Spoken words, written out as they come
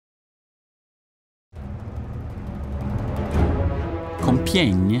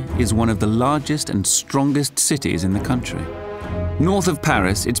Compiègne is one of the largest and strongest cities in the country. North of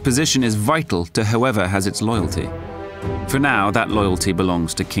Paris, its position is vital to whoever has its loyalty. For now, that loyalty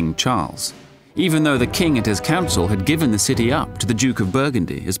belongs to King Charles, even though the king and his council had given the city up to the Duke of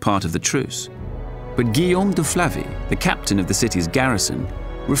Burgundy as part of the truce. But Guillaume de Flavy, the captain of the city's garrison,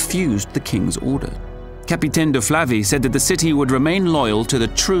 refused the king's order. Capitaine de Flavy said that the city would remain loyal to the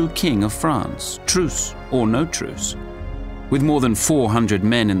true king of France, truce or no truce. With more than 400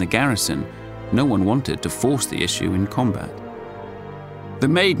 men in the garrison, no one wanted to force the issue in combat. The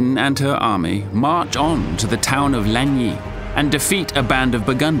maiden and her army march on to the town of Lagny and defeat a band of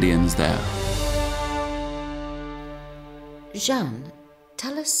Burgundians there. Jeanne,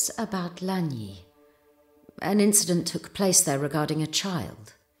 tell us about Lagny. An incident took place there regarding a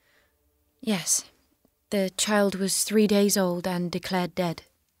child. Yes. The child was 3 days old and declared dead.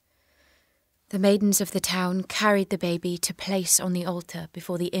 The maidens of the town carried the baby to place on the altar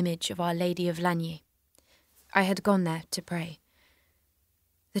before the image of Our Lady of Lagny. I had gone there to pray.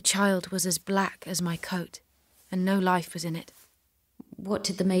 The child was as black as my coat, and no life was in it. What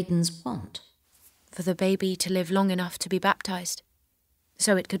did the maidens want? For the baby to live long enough to be baptized,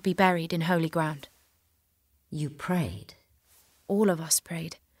 so it could be buried in holy ground. You prayed? All of us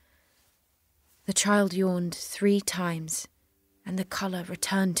prayed. The child yawned 3 times, and the colour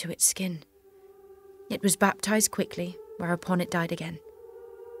returned to its skin. It was baptized quickly, whereupon it died again.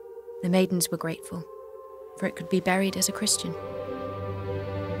 The maidens were grateful, for it could be buried as a Christian.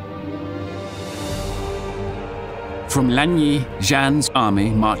 From Lagny, Jeanne's army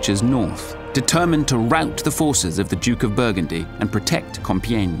marches north, determined to rout the forces of the Duke of Burgundy and protect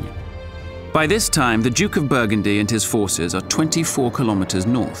Compiègne. By this time, the Duke of Burgundy and his forces are 24 kilometers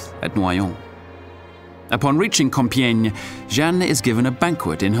north at Noyon. Upon reaching Compiègne, Jeanne is given a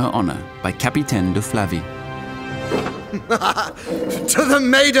banquet in her honor by Capitaine de Flavy. To the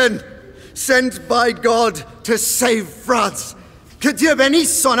maiden, sent by God to save France. Que Dieu bénisse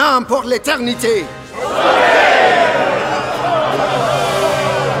son âme pour l'éternité.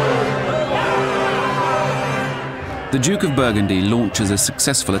 The Duke of Burgundy launches a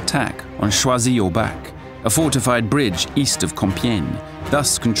successful attack on Choisy-au-Bac, a fortified bridge east of Compiègne,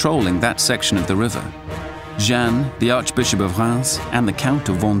 thus controlling that section of the river. Jeanne, the Archbishop of Reims, and the Count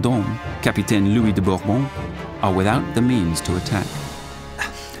of Vendôme, Capitaine Louis de Bourbon, are without the means to attack.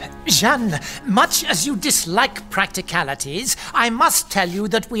 Jeanne, much as you dislike practicalities, I must tell you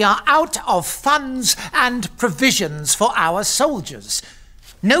that we are out of funds and provisions for our soldiers.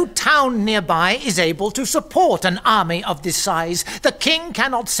 No town nearby is able to support an army of this size. The king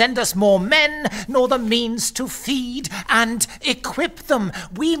cannot send us more men, nor the means to feed and equip them.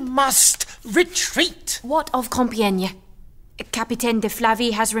 We must retreat. What of Compiègne? Capitaine de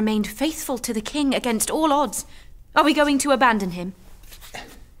Flavy has remained faithful to the king against all odds. Are we going to abandon him?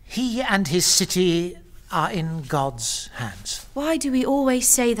 He and his city are in God's hands. Why do we always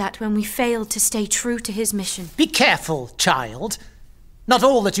say that when we fail to stay true to his mission? Be careful, child. Not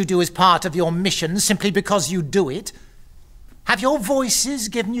all that you do is part of your mission simply because you do it. Have your voices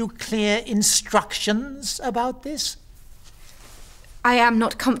given you clear instructions about this? I am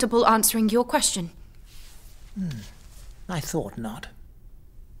not comfortable answering your question. I thought not.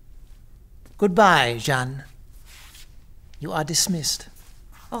 Goodbye, Jeanne. You are dismissed.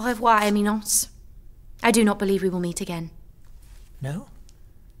 Au revoir, Eminence. I do not believe we will meet again. No?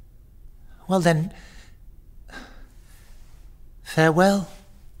 Well then, farewell,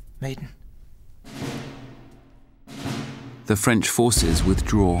 maiden. The French forces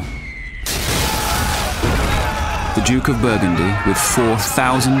withdraw. The Duke of Burgundy, with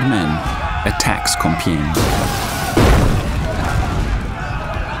 4,000 men, attacks Compiègne.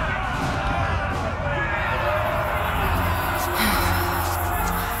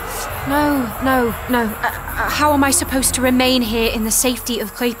 No. How am I supposed to remain here in the safety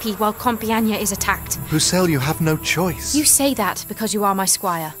of Crépy while Compiègne is attacked? Roussel, you have no choice. You say that because you are my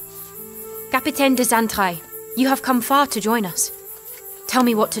squire. Capitaine de Xaintrailles, you have come far to join us. Tell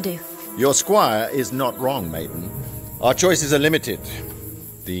me what to do. Your squire is not wrong, maiden. Our choices are limited.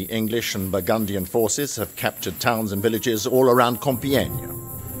 The English and Burgundian forces have captured towns and villages all around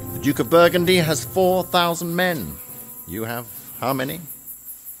Compiègne. The Duke of Burgundy has 4,000 men. You have how many?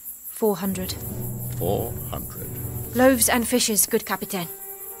 400. 400. Loaves and fishes, good Capitaine.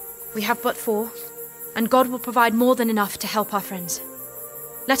 We have but 4, and God will provide more than enough to help our friends.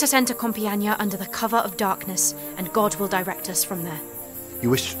 Let us enter Compiègne under the cover of darkness, and God will direct us from there.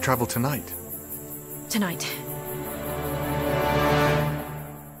 You wish to travel tonight? Tonight.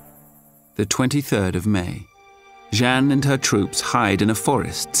 The 23rd of May. Jeanne and her troops hide in a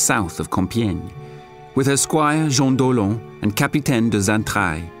forest south of Compiègne. With her squire Jean d'Aulon and Capitaine de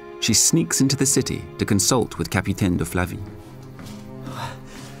Xaintrailles, she sneaks into the city to consult with Capitaine de Flavie.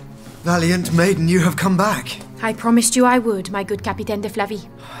 Valiant maiden, you have come back. I promised you I would, my good Capitaine de Flavie.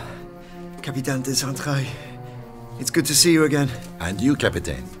 Capitaine de Xaintrailles, it's good to see you again. And you,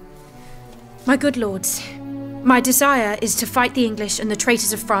 Capitaine? My good lords, my desire is to fight the English and the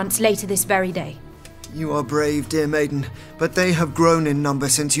traitors of France later this very day. You are brave, dear maiden, but they have grown in number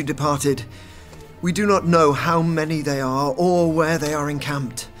since you departed. We do not know how many they are or where they are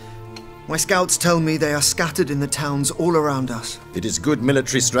encamped. My scouts tell me they are scattered in the towns all around us. It is good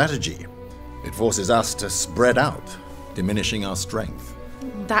military strategy. It forces us to spread out, diminishing our strength.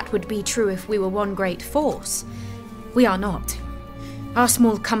 That would be true if we were one great force. We are not. Our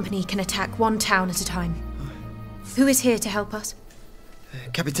small company can attack one town at a time. Who is here to help us?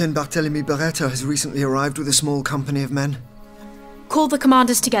 Capitaine Barthélemy Beretta has recently arrived with a small company of men. Call the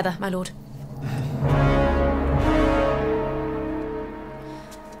commanders together, my lord.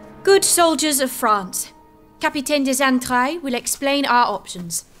 Good soldiers of France, Capitaine de Xaintrailles will explain our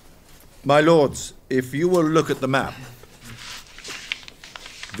options. My lords, if you will look at the map,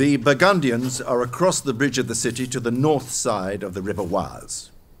 the Burgundians are across the bridge of the city to the north side of the River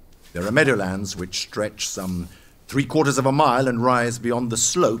Oise. There are meadowlands which stretch some 3/4 of a mile and rise beyond the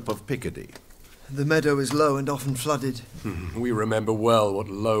slope of Picardy. The meadow is low and often flooded. We remember well what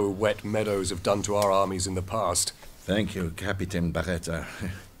low, wet meadows have done to our armies in the past. Thank you, Capitaine Beretta.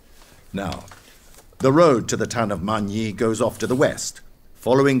 Now, the road to the town of Margny goes off to the west,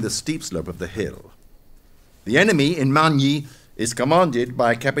 following the steep slope of the hill. The enemy in Margny is commanded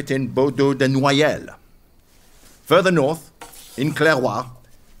by Capitaine Baudot de Noyelles. Further north, in Clairoix,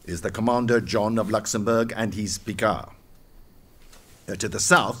 is the commander Joan of Luxembourg and his Picard. To the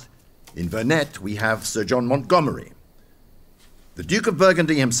south, in Vernet, we have Sir John Montgomery. The Duke of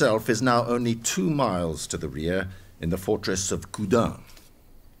Burgundy himself is now only 2 miles to the rear in the fortress of Coudun.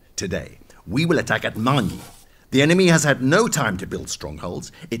 Today, we will attack at Margny. The enemy has had no time to build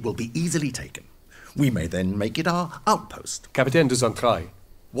strongholds. It will be easily taken. We may then make it our outpost. Capitaine de Xaintrailles,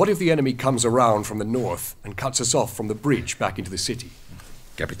 what if the enemy comes around from the north and cuts us off from the bridge back into the city?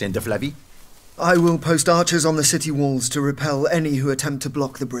 Capitaine de Flavie? I will post archers on the city walls to repel any who attempt to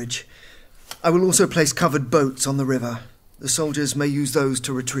block the bridge. I will also place covered boats on the river. The soldiers may use those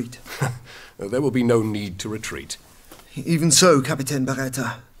to retreat. There will be no need to retreat. Even so, Capitaine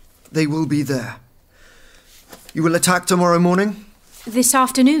Beretta, they will be there. You will attack tomorrow morning? This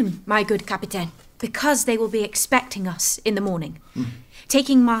afternoon, my good Capitaine, because they will be expecting us in the morning.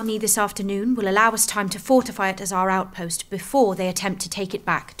 Taking Margny this afternoon will allow us time to fortify it as our outpost before they attempt to take it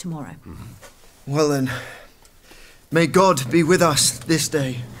back tomorrow. Well then, may God be with us this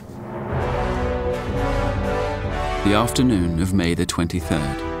day. The afternoon of May the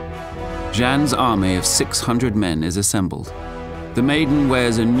 23rd. Jeanne's army of 600 men is assembled. The maiden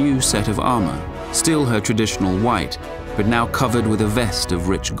wears a new set of armor, still her traditional white, but now covered with a vest of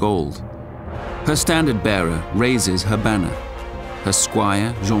rich gold. Her standard bearer raises her banner. Her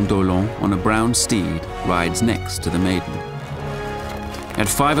squire, Jean d'Aulon, on a brown steed, rides next to the maiden. At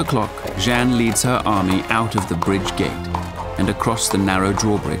 5 o'clock, Jeanne leads her army out of the bridge gate and across the narrow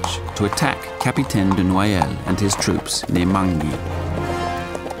drawbridge to attack Capitaine de Noyelles and his troops near Margny.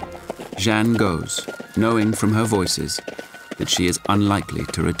 Jeanne goes, knowing from her voices that she is unlikely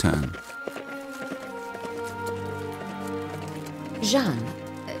to return. Jeanne,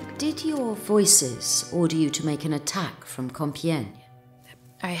 did your voices order you to make an attack from Compiègne?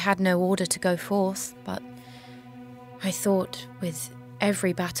 I had no order to go forth, but I thought with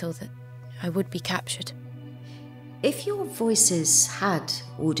every battle that I would be captured. If your voices had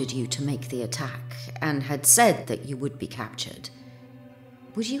ordered you to make the attack and had said that you would be captured,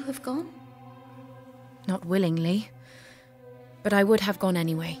 would you have gone? Not willingly, but I would have gone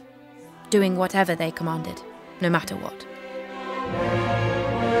anyway, doing whatever they commanded, no matter what.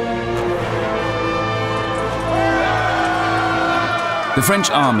 The French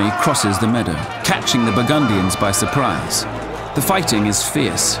army crosses the meadow, catching the Burgundians by surprise. The fighting is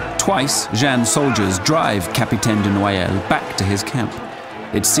fierce. Twice, Jeanne's soldiers drive Capitaine de Noyelles back to his camp.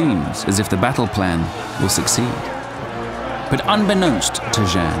 It seems as if the battle plan will succeed. But unbeknownst to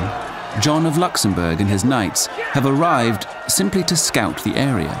Jeanne, John of Luxembourg and his knights have arrived simply to scout the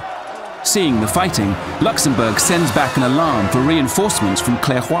area. Seeing the fighting, Luxembourg sends back an alarm for reinforcements from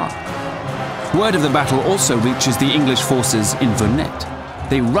Clairoix. Word of the battle also reaches the English forces in Vernet.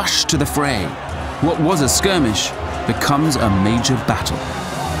 They rush to the fray. What was a skirmish becomes a major battle.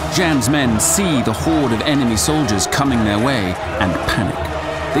 Jeanne's men see the horde of enemy soldiers coming their way and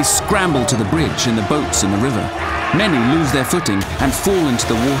panic. They scramble to the bridge and the boats in the river. Many lose their footing and fall into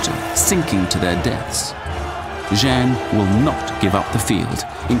the water, sinking to their deaths. Jeanne will not give up the field,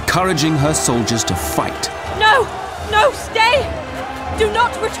 encouraging her soldiers to fight. No! No, stay! Do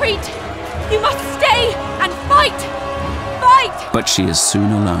not retreat! You must stay and fight! Fight! But she is soon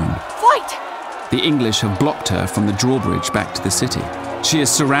alone. Fight! The English have blocked her from the drawbridge back to the city. She is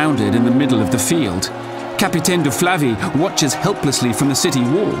surrounded in the middle of the field. Capitaine de Flavy watches helplessly from the city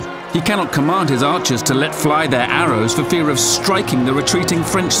wall. He cannot command his archers to let fly their arrows for fear of striking the retreating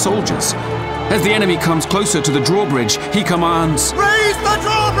French soldiers. As the enemy comes closer to the drawbridge, he commands, Raise the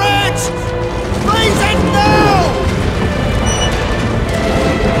drawbridge! Raise it now!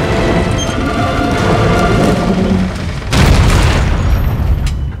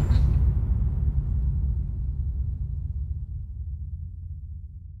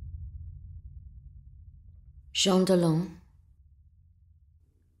 Jean Delon,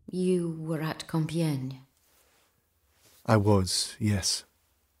 you were at Compiègne. I was, yes.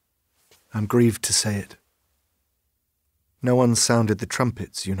 I'm grieved to say it. No one sounded the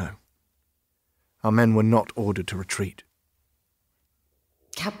trumpets, you know. Our men were not ordered to retreat.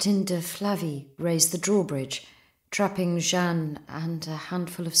 Captain de Flavy raised the drawbridge, trapping Jeanne and a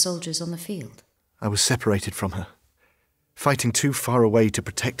handful of soldiers on the field. I was separated from her, fighting too far away to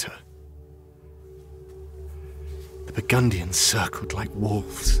protect her. The Burgundians circled like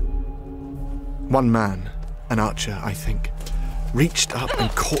wolves. One man, an archer, I think, reached up and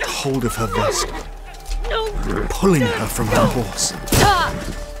caught hold of her vest, pulling her from her horse.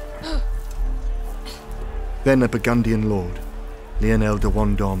 Then a Burgundian lord, Lionel de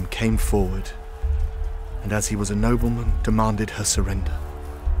Vendôme, came forward, and as he was a nobleman, demanded her surrender.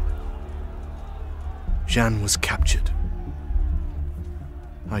 Jeanne was captured.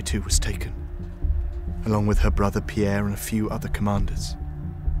 I too was taken, along with her brother Pierre and a few other commanders.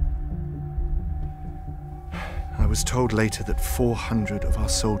 I was told later that 400 of our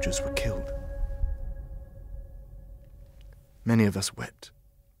soldiers were killed. Many of us wept.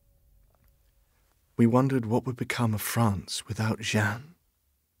 We wondered what would become of France without Jeanne.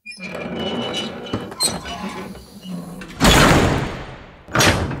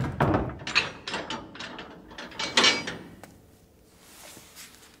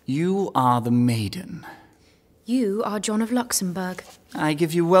 You are the maiden. You are John of Luxembourg. I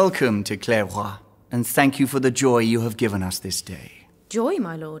give you welcome to Clairvoix, and thank you for the joy you have given us this day. Joy,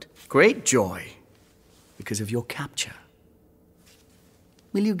 my lord. Great joy, because of your capture.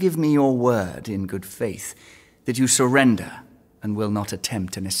 Will you give me your word in good faith that you surrender and will not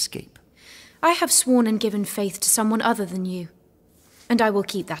attempt an escape? I have sworn and given faith to someone other than you, and I will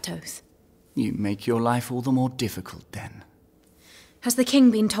keep that oath. You make your life all the more difficult, then. Has the king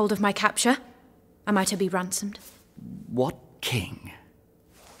been told of my capture? Am I to be ransomed? What king?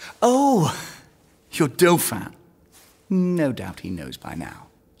 Oh, your Dauphin. No doubt he knows by now.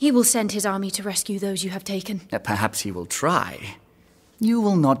 He will send his army to rescue those you have taken. Perhaps he will try. You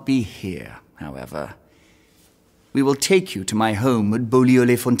will not be here, however. We will take you to my home at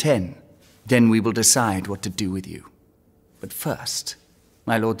Beaulieu-les-Fontaines. Then we will decide what to do with you. But first,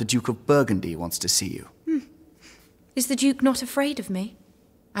 my lord the Duke of Burgundy wants to see you. Is the Duke not afraid of me?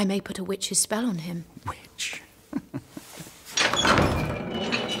 I may put a witch's spell on him. Witch?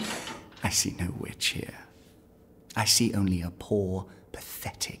 I see no witch here. I see only a poor,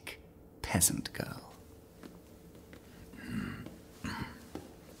 pathetic peasant girl.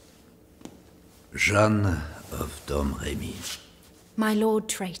 Jeanne of Domremy. My lord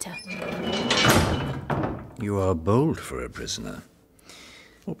traitor. You are bold for a prisoner.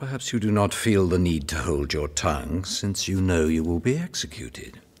 Or perhaps you do not feel the need to hold your tongue, since you know you will be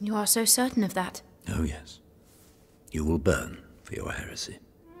executed. You are so certain of that? Oh, yes. You will burn for your heresy.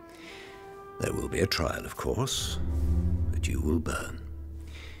 There will be a trial, of course, but you will burn.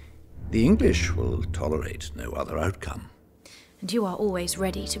 The English will tolerate no other outcome. And you are always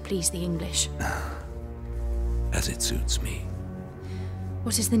ready to please the English. As it suits me.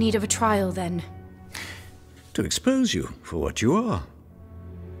 What is the need of a trial, then? To expose you for what you are.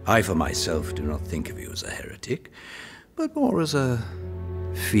 I, for myself, do not think of you as a heretic, but more as a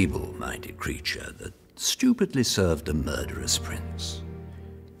feeble-minded creature that stupidly served a murderous prince.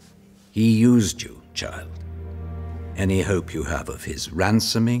 He used you, child. Any hope you have of his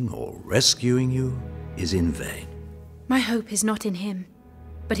ransoming or rescuing you is in vain. My hope is not in him,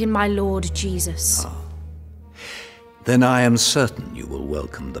 but in my Lord Jesus. Ah. Then I am certain you will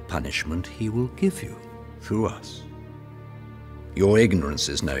welcome the punishment he will give you through us. Your ignorance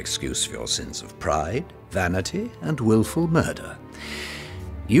is no excuse for your sins of pride, vanity, and willful murder.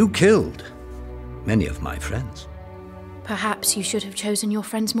 You killed many of my friends. Perhaps you should have chosen your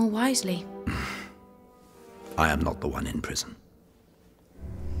friends more wisely. I am not the one in prison.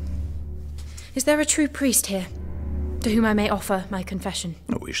 Is there a true priest here, to whom I may offer my confession?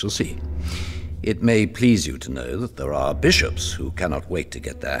 We shall see. It may please you to know that there are bishops who cannot wait to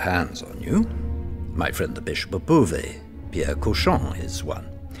get their hands on you. My friend the Bishop of Beauvais, Pierre Cochon, is one.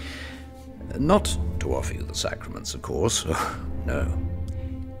 Not to offer you the sacraments, of course. Oh, no.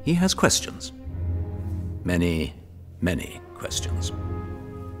 He has questions. Many, many questions.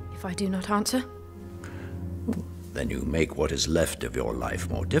 If I do not answer? Then you make what is left of your life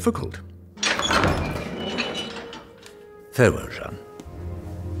more difficult. Farewell, Jeanne.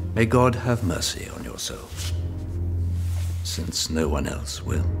 May God have mercy on your soul, since no one else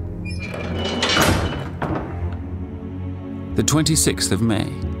will. The 26th of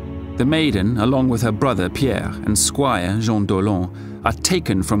May. The maiden, along with her brother Pierre and squire Jean d'Aulon, are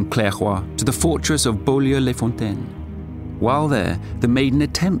taken from Clairoix to the fortress of Beaulieu-les-Fontaines. While there, the maiden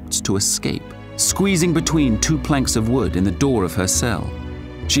attempts to escape, squeezing between two planks of wood in the door of her cell.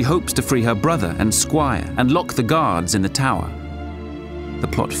 She hopes to free her brother and squire and lock the guards in the tower. The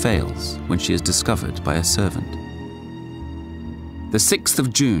plot fails when she is discovered by a servant. The 6th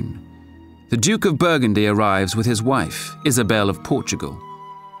of June. The Duke of Burgundy arrives with his wife, Isabel of Portugal.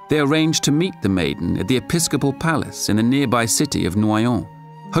 They arrange to meet the maiden at the episcopal palace in the nearby city of Noyon,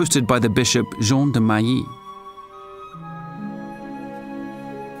 hosted by the Bishop Jean de Mailly.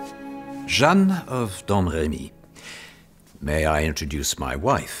 Jeanne of Domremy. May I introduce my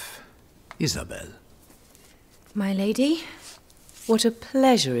wife, Isabel? My lady? What a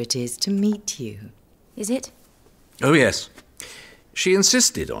pleasure it is to meet you. Is it? Oh, yes. She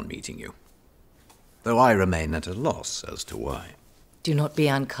insisted on meeting you, though I remain at a loss as to why. Do not be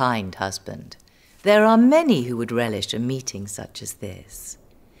unkind, husband. There are many who would relish a meeting such as this.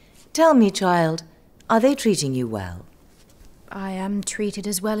 Tell me, child, are they treating you well? I am treated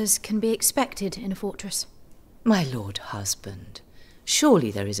as well as can be expected in a fortress. My lord husband,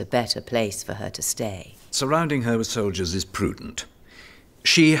 surely there is a better place for her to stay. Surrounding her with soldiers is prudent.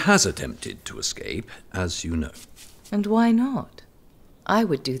 She has attempted to escape, as you know. And why not? I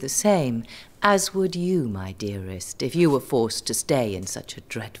would do the same, as would you, my dearest, if you were forced to stay in such a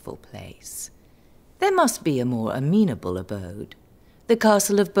dreadful place. There must be a more amenable abode. The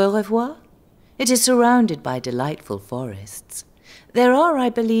castle of Beaurevoir? It is surrounded by delightful forests. There are, I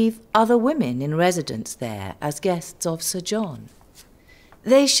believe, other women in residence there as guests of Sir John.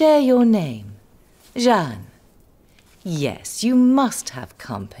 They share your name, Jeanne. Yes, you must have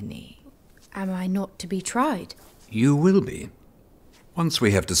company. Am I not to be tried? You will be, once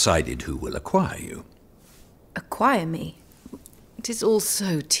we have decided who will acquire you. Acquire me? It is all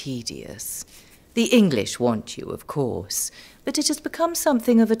so tedious. The English want you, of course, but it has become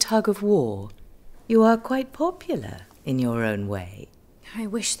something of a tug-of-war. You are quite popular in your own way. I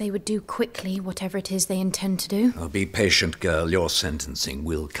wish they would do quickly whatever it is they intend to do. Oh, be patient, girl. Your sentencing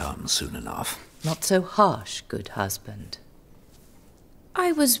will come soon enough. Not so harsh, good husband.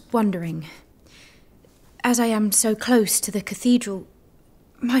 I was wondering, as I am so close to the cathedral,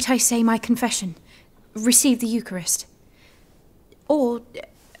 might I say my confession, receive the Eucharist, or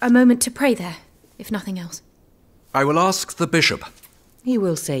a moment to pray there, if nothing else? I will ask the bishop. He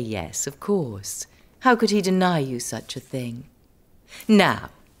will say yes, of course. How could he deny you such a thing?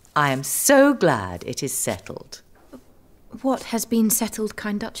 Now, I am so glad it is settled. What has been settled,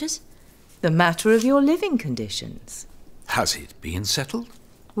 kind Duchess? The matter of your living conditions. Has it been settled?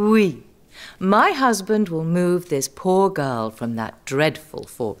 Oui. My husband will move this poor girl from that dreadful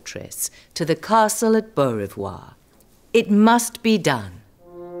fortress to the castle at Beaurevoir. It must be done.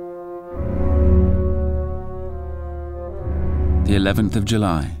 The 11th of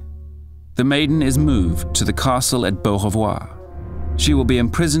July. The maiden is moved to the castle at Beaurevoir. She will be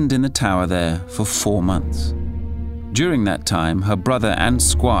imprisoned in the tower there for 4 months. During that time, her brother and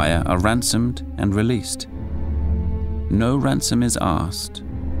squire are ransomed and released. No ransom is asked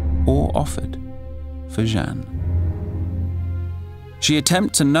or offered for Jeanne. She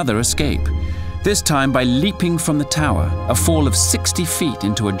attempts another escape, this time by leaping from the tower, a fall of 60 feet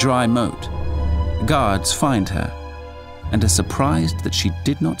into a dry moat. Guards find her and are surprised that she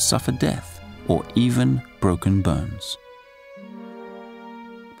did not suffer death or even broken bones.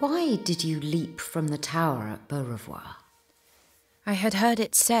 Why did you leap from the tower at Beaurevoir? I had heard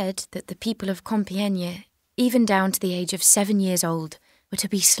it said that the people of Compiègne, even down to the age of 7 years old, were to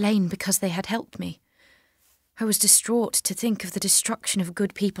be slain because they had helped me. I was distraught to think of the destruction of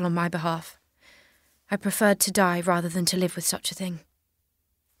good people on my behalf. I preferred to die rather than to live with such a thing.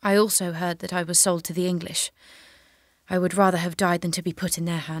 I also heard that I was sold to the English. I would rather have died than to be put in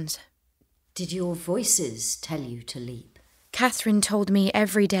their hands. Did your voices tell you to leap? Catherine told me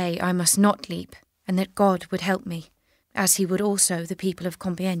every day I must not leap, and that God would help me, as he would also the people of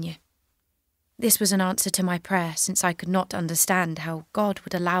Compiègne. This was an answer to my prayer, since I could not understand how God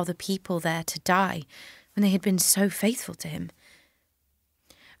would allow the people there to die when they had been so faithful to him.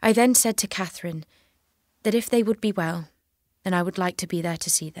 I then said to Catherine that if they would be well, then I would like to be there to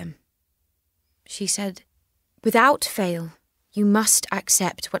see them. She said, "Without fail, you must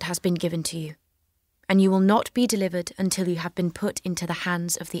accept what has been given to you, and you will not be delivered until you have been put into the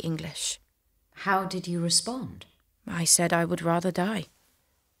hands of the English." How did you respond? I said I would rather die.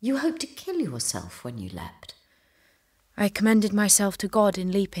 You hoped to kill yourself when you leapt. I commended myself to God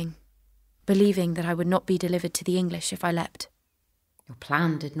in leaping, believing that I would not be delivered to the English if I leapt. Your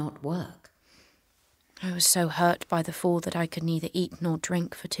plan did not work. I was so hurt by the fall that I could neither eat nor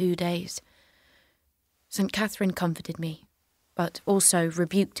drink for 2 days. St. Catherine comforted me, but also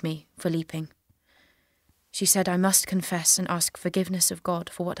rebuked me for leaping. She said I must confess and ask forgiveness of God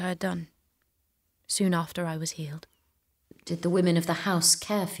for what I had done. Soon after I was healed. Did the women of the house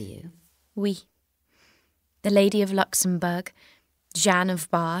care for you? Oui. The Lady of Luxembourg, Joan of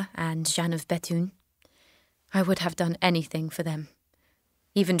Arc and Joan of Bethune. I would have done anything for them,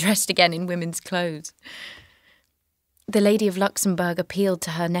 even dressed again in women's clothes. The Lady of Luxembourg appealed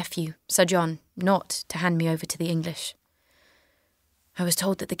to her nephew, Sir John, not to hand me over to the English. I was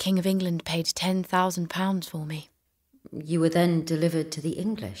told that the King of England paid £10,000 for me. You were then delivered to the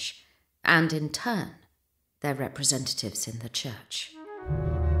English, and in turn, their representatives in the church.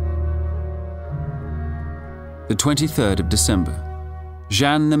 The 23rd of December.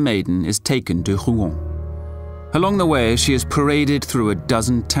 Jeanne the Maiden is taken to Rouen. Along the way, she is paraded through a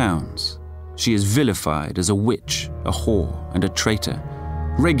dozen towns. She is vilified as a witch, a whore, and a traitor,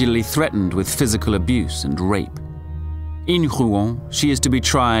 regularly threatened with physical abuse and rape. In Rouen, she is to be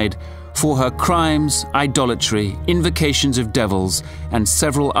tried for her crimes, idolatry, invocations of devils, and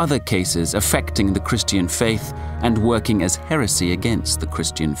several other cases affecting the Christian faith and working as heresy against the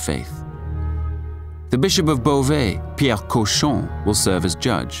Christian faith. The Bishop of Beauvais, Pierre Cauchon, will serve as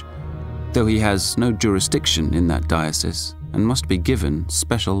judge, though he has no jurisdiction in that diocese and must be given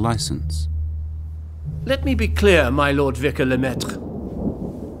special license. Let me be clear, my Lord Vicar Lemaitre.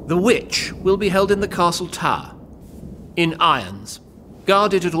 The witch will be held in the castle tower, in irons,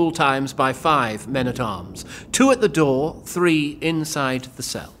 guarded at all times by 5 men-at-arms, 2 at the door, 3 inside the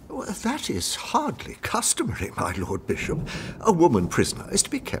cell. Well, that is hardly customary, my Lord Bishop. A woman prisoner is to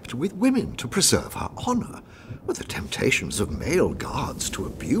be kept with women to preserve her honour, with the temptations of male guards to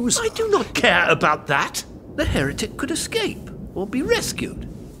abuse her. I do not care about that. The heretic could escape or be rescued.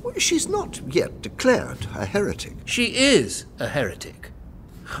 Well, she's not yet declared a heretic. She is a heretic.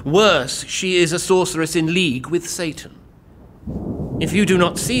 Worse, she is a sorceress in league with Satan. If you do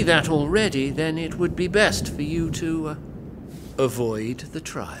not see that already, then it would be best for you to avoid the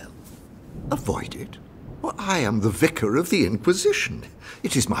trial. Avoid it? Well, I am the vicar of the Inquisition.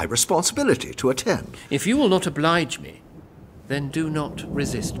 It is my responsibility to attend. If you will not oblige me, then do not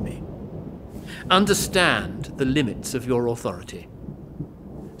resist me. Understand the limits of your authority.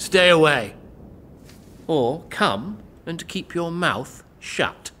 Stay away. Or come and keep your mouth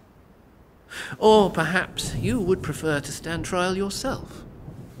shut. Or perhaps you would prefer to stand trial yourself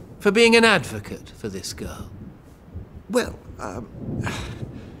for being an advocate for this girl. Well,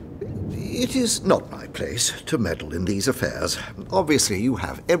 it is not my place to meddle in these affairs. Obviously, you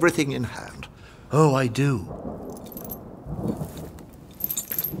have everything in hand. Oh, I do.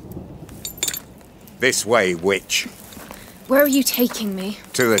 This way, witch. Where are you taking me?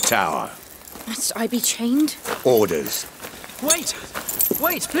 To the tower. Must I be chained? Orders. Wait!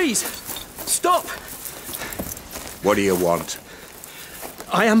 Wait, please! Stop! What do you want?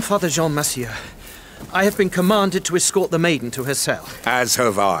 I am Father Jean Massieu. I have been commanded to escort the maiden to her cell. As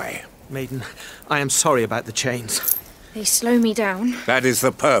have I. Maiden, I am sorry about the chains. They slow me down. That is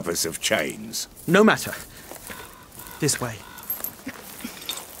the purpose of chains. No matter. This way.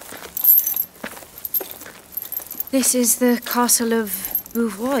 This is the castle of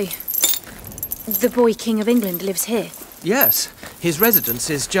Bouvroy. The boy King of England lives here. Yes, his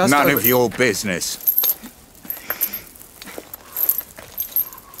residence is just None of your business.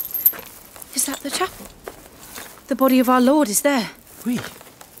 Is that the chapel? The body of our Lord is there. Oui.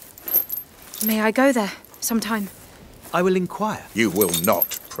 May I go there sometime? I will inquire. You will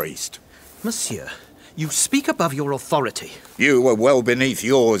not, priest. Monsieur, you speak above your authority. You are well beneath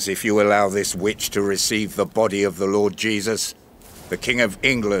yours if you allow this witch to receive the body of the Lord Jesus. The King of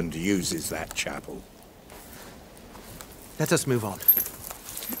England uses that chapel. Let us move on.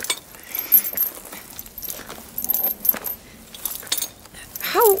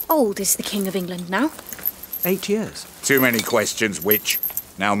 How old is the King of England now? 8 years. Too many questions, witch.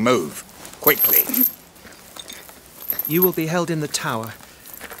 Now move. quickly. You will be held in the tower.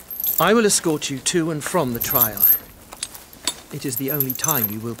 I will escort you to and from the trial. It is the only time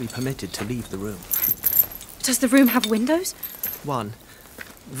you will be permitted to leave the room. Does the room have windows? One.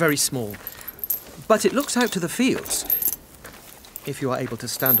 Very small. But it looks out to the fields, if you are able to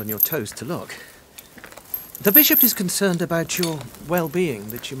stand on your toes to look. The bishop is concerned about your well-being,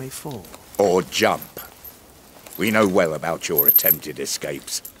 that you may fall. Or jump. We know well about your attempted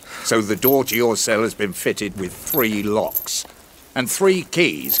escapes. So the door to your cell has been fitted with 3 locks, and 3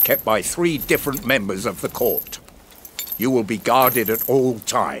 keys kept by 3 different members of the court. You will be guarded at all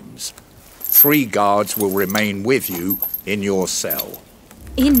times. 3 guards will remain with you in your cell.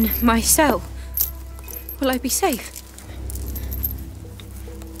 In my cell? Will I be safe?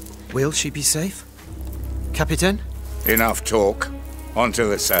 Will she be safe? Captain? Enough talk. Onto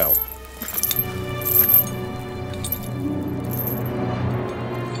the cell.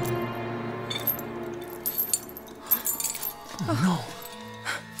 Oh non.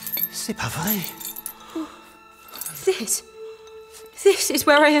 C'est pas vrai. This is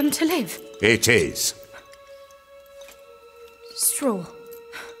where I am to live. It is. Straw.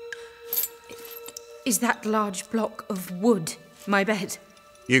 Is that large block of wood my bed?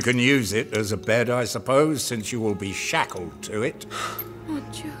 You can use it as a bed, I suppose, since you will be shackled to it. Mon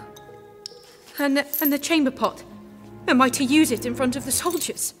Dieu. And the chamber pot. Am I to use it in front of the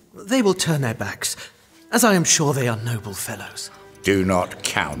soldiers? They will turn their backs, as I am sure they are noble fellows. Do not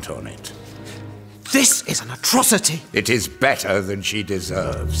count on it. This is an atrocity! It is better than she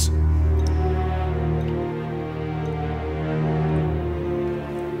deserves.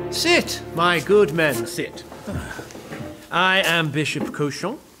 Sit, my good men, sit. I am Bishop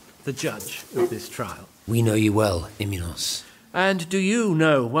Cochon, the judge of this trial. We know you well, Eminence. And do you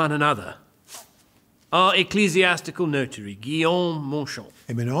know one another? Our ecclesiastical notary, Guillaume Monchon,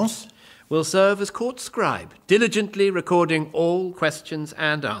 Eminence, will serve as court scribe, diligently recording all questions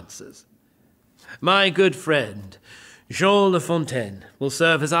and answers. My good friend, Jean La Fontaine, will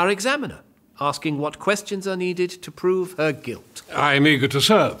serve as our examiner, asking what questions are needed to prove her guilt. I am eager to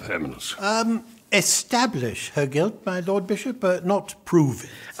serve, Eminence. Establish her guilt, my Lord Bishop, but not prove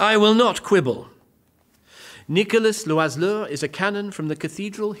it. I will not quibble. Nicolas Loiseleur is a canon from the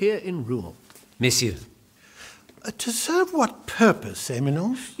cathedral here in Rouen. Monsieur. To serve what purpose,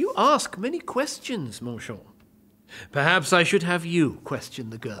 Eminence? You ask many questions, Monchon. Perhaps I should have you question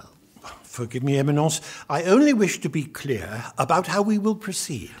the girl. Forgive me, Eminence. I only wish to be clear about how we will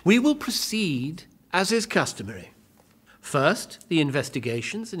proceed. We will proceed as is customary. First, the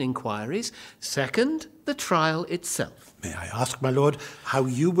investigations and inquiries. Second, the trial itself. May I ask, my lord, how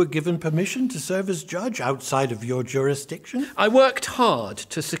you were given permission to serve as judge outside of your jurisdiction? I worked hard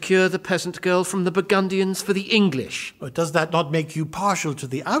to secure the peasant girl from the Burgundians for the English. But does that not make you partial to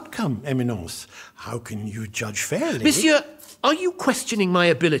the outcome, Eminence? How can you judge fairly? Monsieur, are you questioning my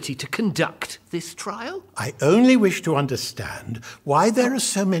ability to conduct this trial? I only wish to understand why there are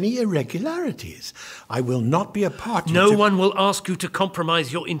so many irregularities. I will not be a party No one will ask you to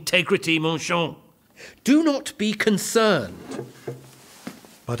compromise your integrity, Monchon. Do not be concerned.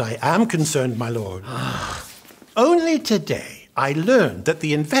 But I am concerned, my lord. Only today I learned that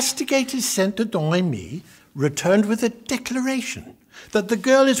the investigators sent to Domremy returned with a declaration that the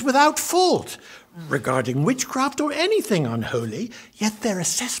girl is without fault regarding witchcraft or anything unholy, yet their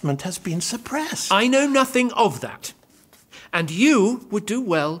assessment has been suppressed. I know nothing of that. And you would do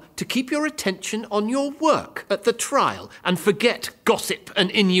well to keep your attention on your work at the trial and forget gossip and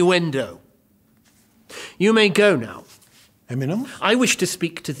innuendo. You may go now. Eminence? I wish to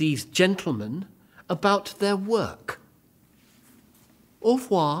speak to these gentlemen about their work. Au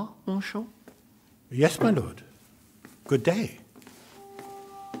revoir, Monchon. Yes, my lord. Good day.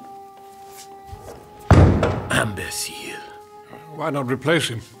 Imbecile. Why not replace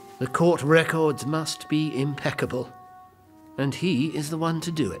him? The court records must be impeccable, and he is the one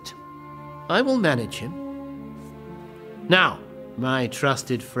to do it. I will manage him. Now, my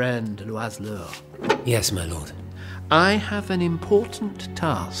trusted friend Loiseleur. Yes, my lord. I have an important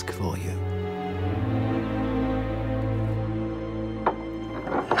task for you.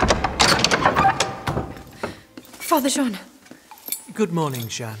 Father Jean. Good morning,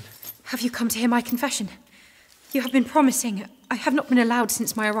 Jeanne. Have you come to hear my confession? You have been promising. I have not been allowed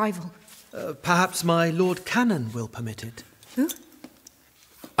since my arrival. Perhaps my Lord Canon will permit it. Who?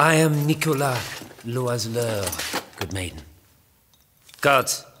 I am Nicolas Loiseleur, good maiden.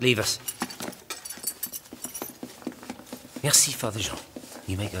 Guards, leave us. Merci, Father Jean.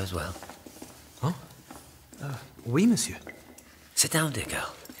 You may go as well. Oh? Oui, monsieur. Sit down, dear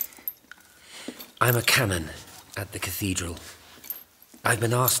girl. I'm a canon at the cathedral. I've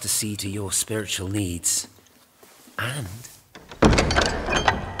been asked to see to your spiritual needs. And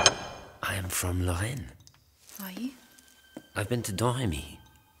I am from Lorraine. Are you? I've been to Domremy.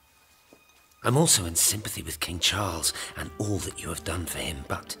 I'm also in sympathy with King Charles and all that you have done for him,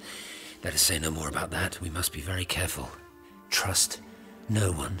 but let us say no more about that. We must be very careful. Trust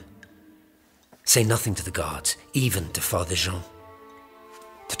no one. Say nothing to the guards, even to Father Jean.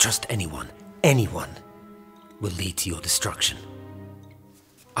 To trust anyone, will lead to your destruction.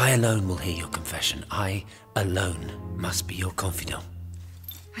 I alone will hear your confession. I alone must be your confidant.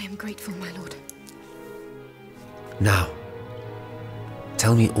 I am grateful, my lord. Now,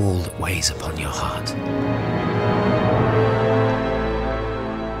 tell me all that weighs upon your heart.